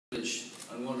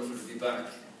back.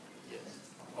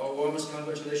 Our warmest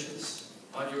congratulations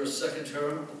on your second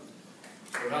term.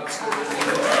 Perhaps there will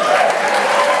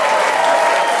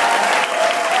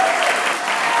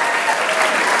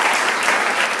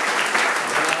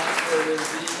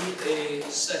be a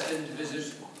second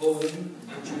visit home in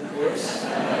due course.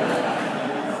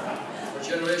 For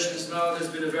generations now, there's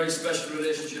been a very special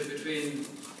relationship between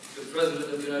the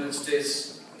President of the United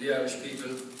States and the Irish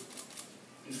people.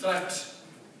 In fact,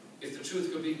 if the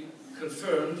truth could be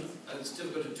confirmed, and it's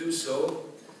difficult to do so,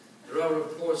 there are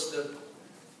reports that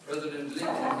President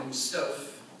Lincoln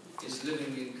himself is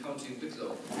living in County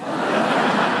Wicklow.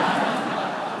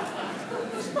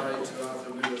 He's married to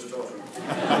Arthur Miller's daughter.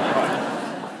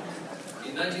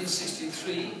 In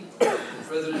 1963,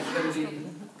 President Kennedy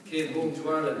came home to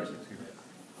Ireland.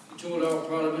 He told our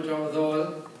Parliament, our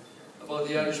Dáil, about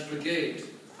the Irish Brigade, the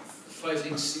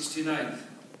Fighting 69th.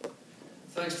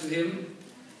 Thanks to him,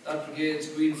 that brigade's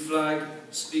green flag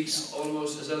speaks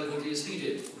almost as eloquently as he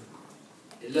did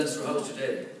in Leinster House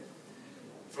today.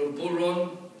 From Bull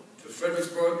Run to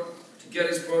Fredericksburg to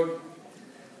Gettysburg,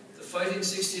 the Fighting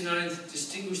 69th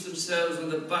distinguished themselves on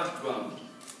the battleground,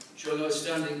 showing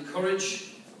outstanding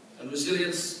courage and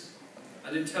resilience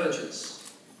and intelligence.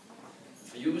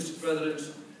 For you, Mr. President,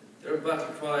 their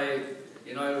battle cry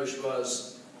in Irish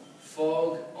was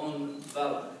 "Fog on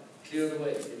Bala." Clear the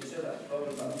way. Did you say that? Fog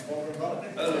on Bala. Fog on Bala.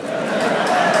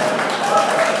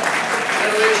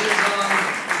 Generations on,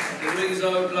 it rings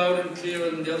out loud and clear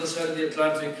on the other side of the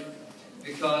Atlantic,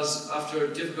 because after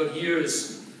difficult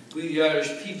years, we the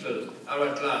Irish people are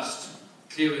at last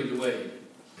clearing the way.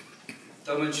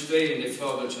 Dámaid féin ag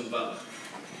fágáil an Bala,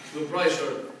 to a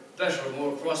brighter, better,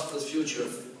 more prosperous future,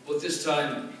 but this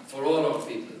time for all our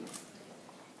people.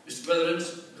 Mr. President,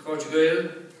 the Chorte Gael,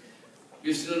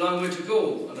 we've still a long way to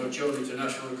go on our journey to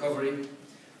national recovery,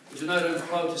 but tonight I'm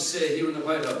proud to say here in the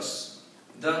White House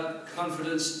that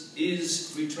confidence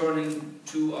is returning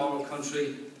to our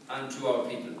country and to our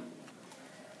people.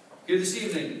 Here this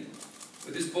evening,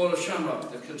 with this bowl of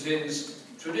shamrock that contains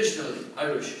traditional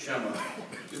Irish shamrock,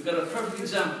 we've got a perfect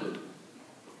example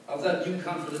of that new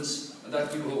confidence and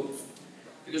that new hope.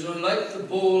 Because unlike the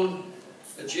bowl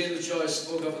that James Joyce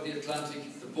spoke of at the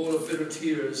Atlantic, the bowl of bitter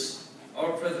tears,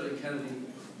 our President Kennedy,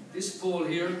 this bowl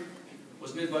here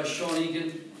was made by Sean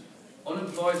Egan,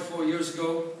 unemployed 4 years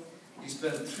ago. He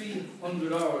spent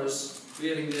 300 hours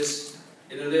creating this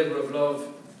in a labour of love.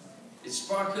 It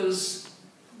sparkles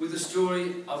with the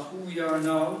story of who we are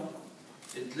now.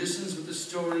 It listens with the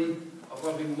story of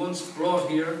what we once brought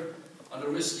here on a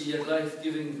risky yet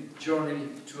life-giving journey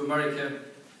to America.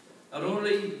 Not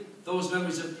only those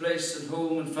memories of place and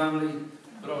home and family,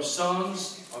 but our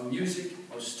songs, our music,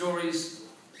 our stories,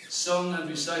 sung and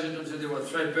recited until they were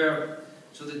threadbare,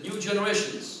 so that new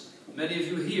generations, many of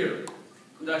you here,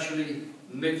 could actually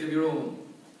make them your own.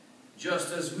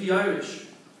 Just as we Irish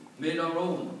made our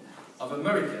own of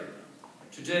America,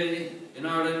 today in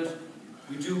Ireland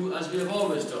we do as we have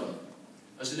always done.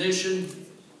 As a nation,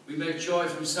 we make joy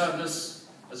from sadness.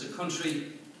 As a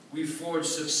country, we forge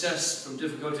success from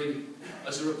difficulty.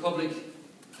 As a republic,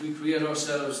 we create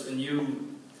ourselves anew.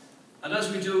 And as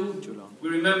we do, we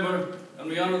remember and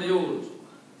we honour the old.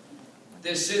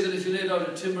 They say that if you laid out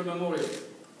a timber memorial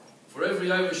for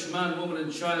every Irish man, woman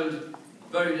and child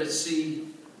buried at sea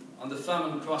on the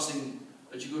famine crossing,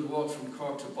 that you could walk from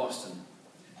Cork to Boston.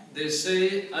 They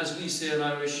say, as we say in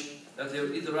Irish, that they're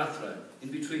idirachra,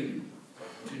 in between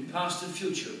past and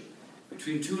future,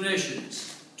 between two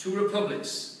nations, two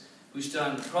republics, who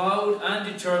stand proud and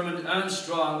determined and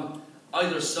strong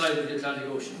either side of the Atlantic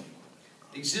Ocean.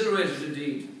 Exhilarated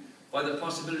indeed by the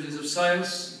possibilities of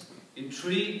science,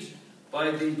 intrigued by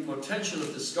the potential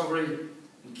of discovery,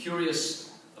 and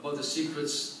curious about the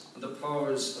secrets and the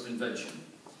powers of invention.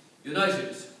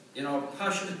 United in our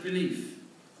passionate belief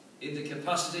in the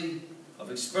capacity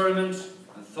of experiment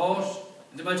and thought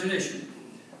and imagination,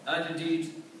 and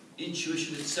indeed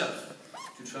intuition itself,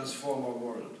 to transform our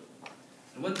world.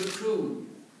 And when the crew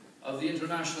of the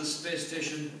International Space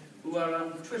Station, who are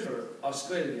on Twitter,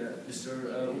 Australia,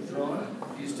 Mr. Withdrawn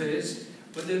these days,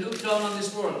 when they look down on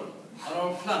this world, on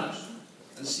our planet,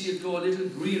 and see it go a little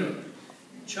greener,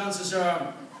 chances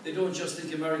are they don't just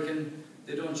think American,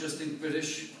 they don't just think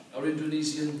British, or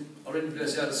Indonesian, or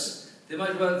anyplace else. They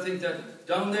might well think that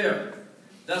down there,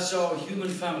 that's our human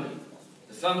family,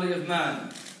 the family of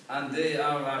man, and they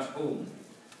are at home.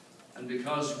 And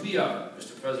because we are,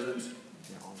 Mr. President,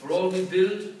 for all we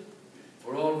build,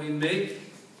 for all we make,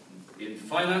 in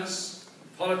finance,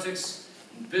 politics,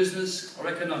 in business or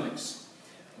economics,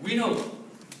 we know,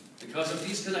 because of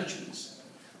these connections,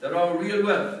 that our real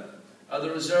wealth are the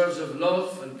reserves of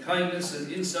love and kindness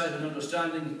and insight and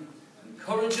understanding and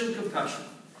courage and compassion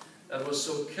that was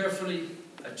so carefully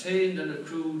attained and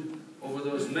accrued over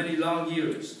those many long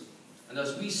years. And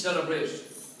as we celebrate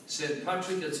St.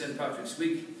 Patrick and St. Patrick's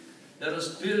Week, let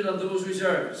us build on those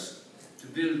reserves to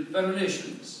build better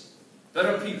nations,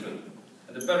 better people,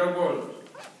 and a better world.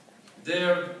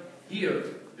 There, here,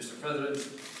 Mr. President,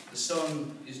 the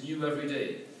sun is new every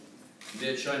day. May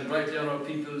it shine brightly on our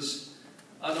peoples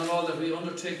and on all that we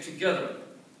undertake together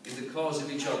in the cause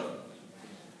of each other.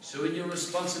 So in your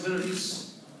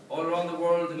responsibilities all around the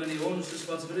world, the many onerous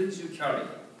responsibilities you carry,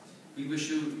 we wish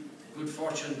you good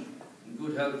fortune and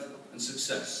good health and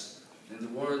success. In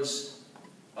the words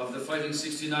of the Fighting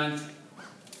 69th,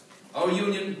 our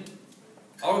Union,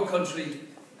 our country,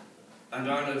 and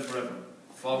Ireland forever.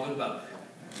 Fágad Balla.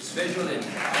 Is féidir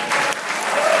linn.